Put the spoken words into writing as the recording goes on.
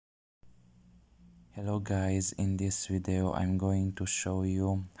Hello guys, in this video I'm going to show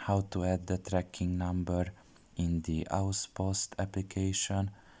you how to add the tracking number in the AusPost application.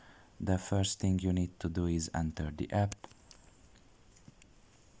 The first thing you need to do is enter the app.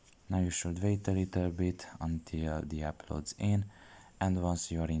 Now you should wait a little bit until the app loads in, and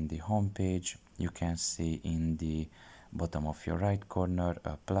once you are in the home page you can see in the bottom of your right corner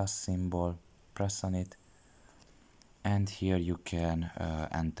a plus symbol. Press on it. And here you can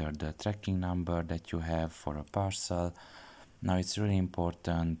enter the tracking number that you have for a parcel. Now it's really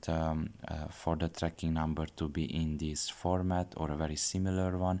important for the tracking number to be in this format or a very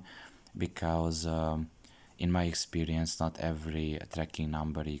similar one, because in my experience not every tracking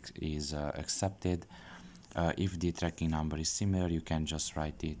number is accepted. If the tracking number is similar, you can just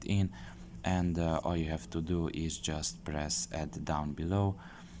write it in, and all you have to do is just press add down below,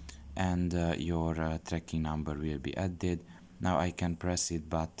 and your tracking number will be added. Now I can press it,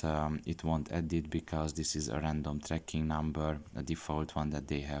 but it won't add it because this is a random tracking number, a default one that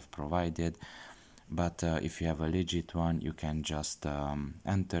they have provided. But if you have a legit one, you can just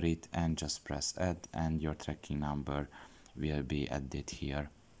enter it and just press add, and your tracking number will be added here.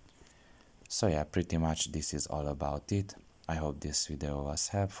 So yeah, pretty much this is all about it. I hope this video was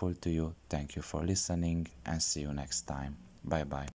helpful to you. Thank you for listening and see you next time. Bye bye.